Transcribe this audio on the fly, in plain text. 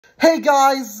Hey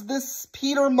guys, this is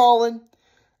Peter Mullin,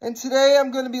 and today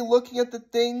I'm going to be looking at the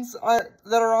things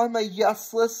that are on my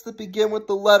yes list that begin with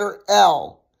the letter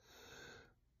L.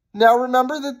 Now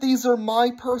remember that these are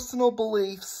my personal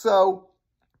beliefs, so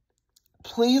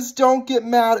please don't get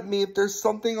mad at me if there's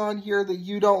something on here that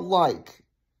you don't like.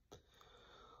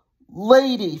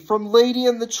 Lady from Lady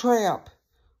and the Tramp.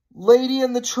 Lady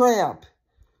and the Tramp.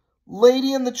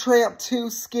 Lady and the Tramp 2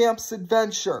 Scamp's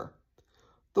Adventure.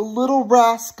 The Little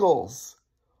Rascals,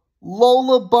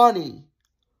 Lola Bunny,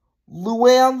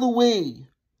 Luann Louie,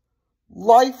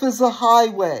 Life is a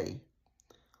Highway,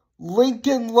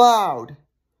 Lincoln Loud,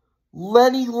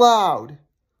 Lenny Loud,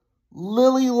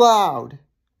 Lily Loud,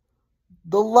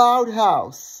 The Loud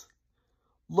House,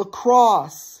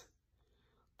 Lacrosse,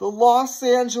 the Los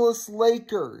Angeles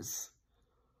Lakers,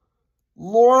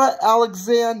 Laura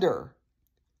Alexander,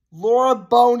 Laura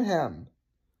Boneham,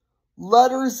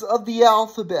 Letters of the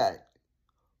Alphabet,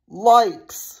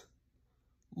 Likes,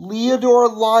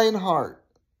 Leodore Lionheart,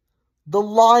 The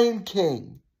Lion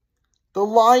King, The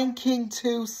Lion King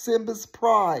 2 Simba's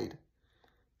Pride,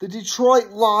 The Detroit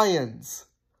Lions,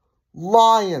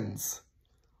 Lions,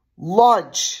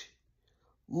 Lunch,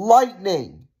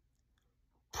 Lightning,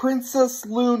 Princess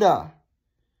Luna,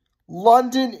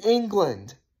 London,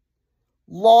 England,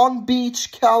 Long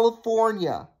Beach,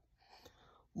 California,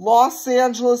 Los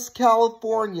Angeles,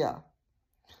 California,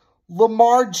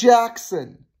 Lamar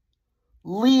Jackson,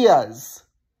 Leah's,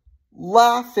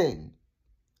 Laughing,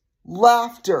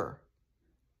 Laughter,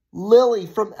 Lily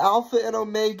from Alpha and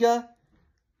Omega,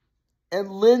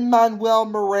 and Lin-Manuel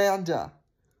Miranda.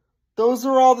 Those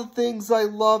are all the things I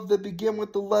love that begin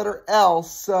with the letter L,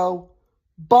 so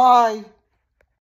bye.